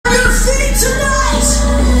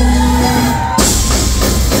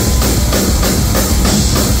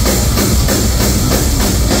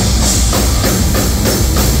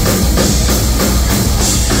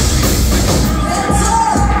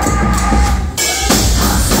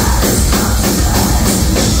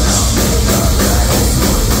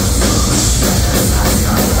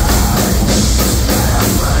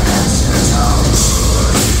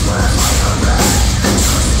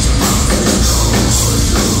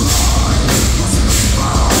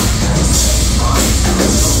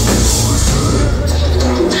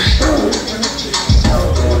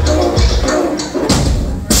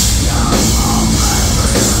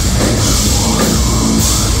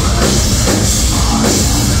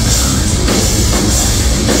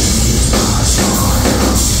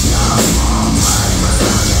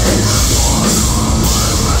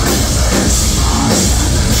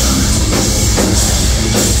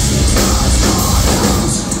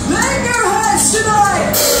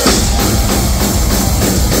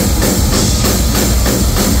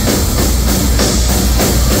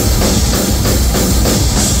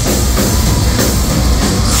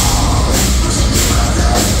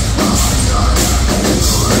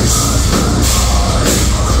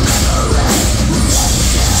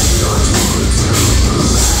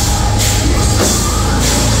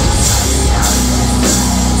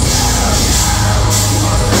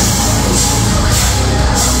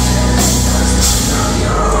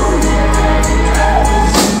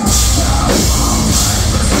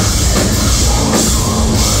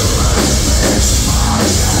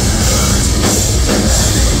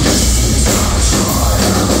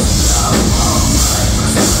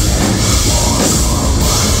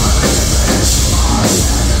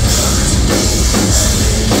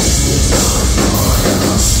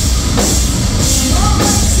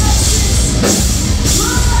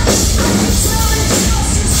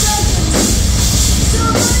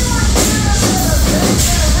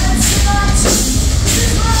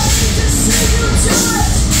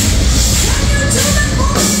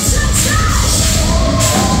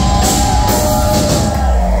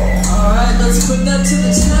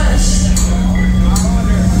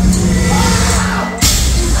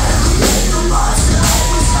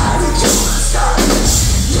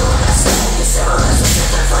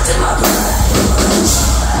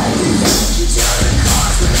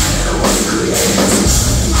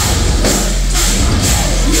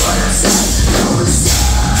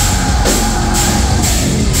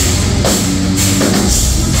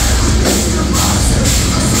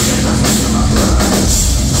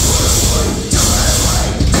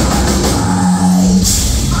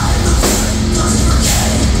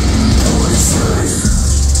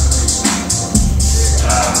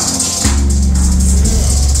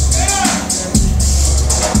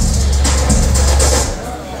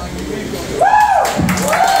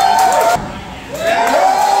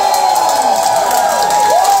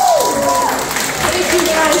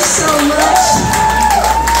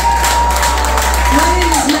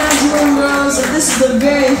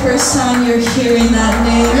first time you're hearing that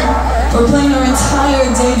name. We're playing our entire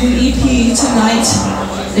debut EP tonight.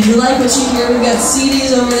 If you like what you hear, we've got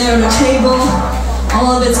CDs over there on a table.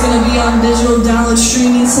 All of it's going to be on digital download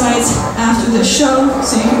streaming sites after the show,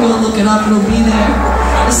 so you can go look it up, it'll be there.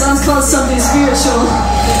 The song's called Something Spiritual.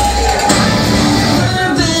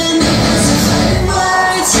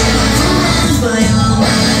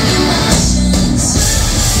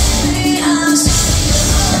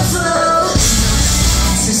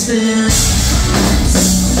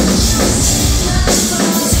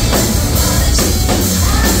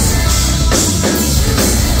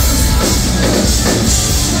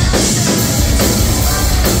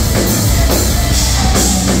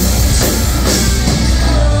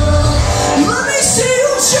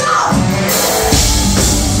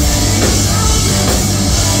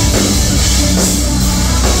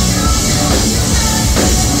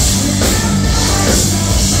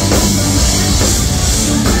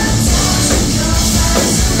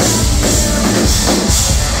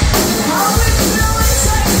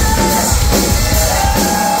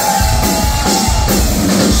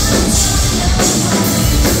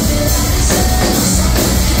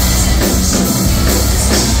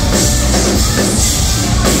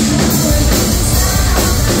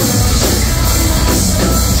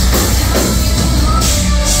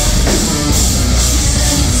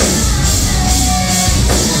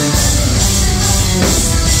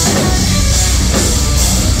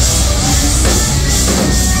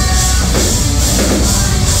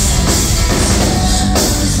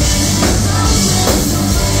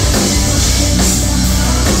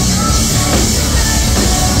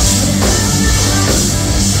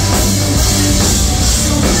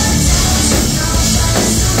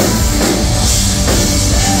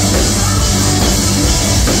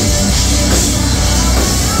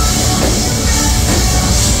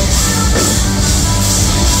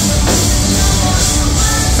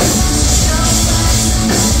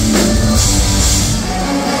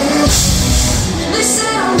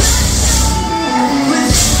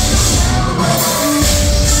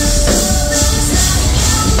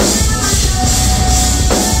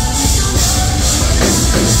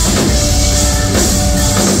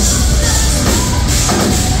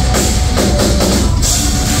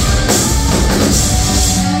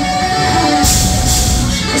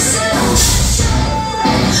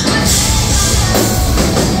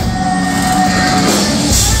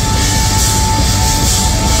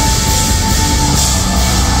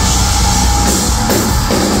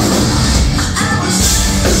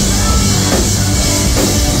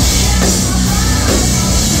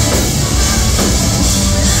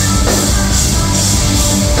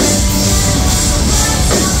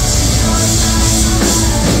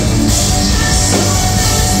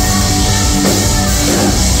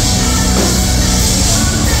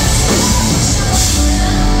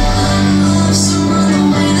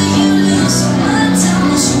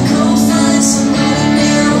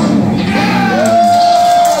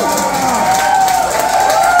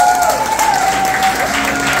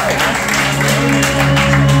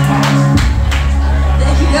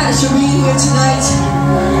 For being here tonight.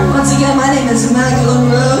 Once again, my name is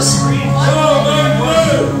Magdalene.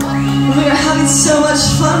 We are having so much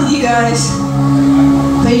fun with you guys.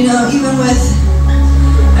 But you know, even with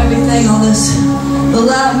everything, all this, the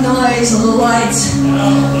loud noise, all the lights,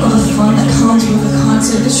 all the fun that comes with a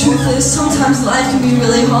concert, the truth is, sometimes life can be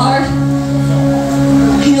really hard.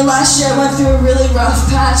 You know, last year I went through a really rough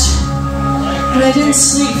patch, and I didn't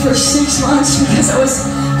sleep for 6 months because I was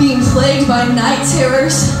being plagued by night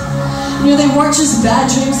terrors. You know, they weren't just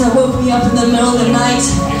bad dreams that woke me up in the middle of the night.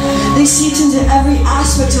 They seeped into every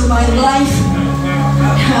aspect of my life.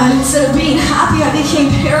 Instead of being happy, I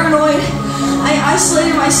became paranoid. I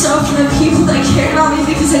isolated myself from the people that cared about me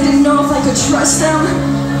because I didn't know if I could trust them.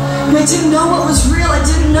 And I didn't know what was real. I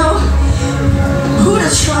didn't know who to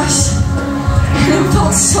trust. And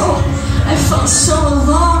I felt so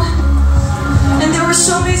alone. And there were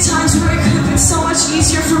so many times where it could have been so much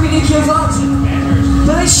easier for me to give up.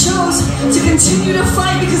 But I chose to continue to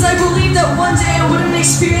fight because I believed that one day I wouldn't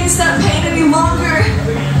experience that pain any longer.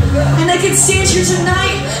 And I can stand here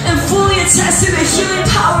tonight and fully attest to the healing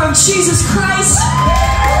power of Jesus Christ.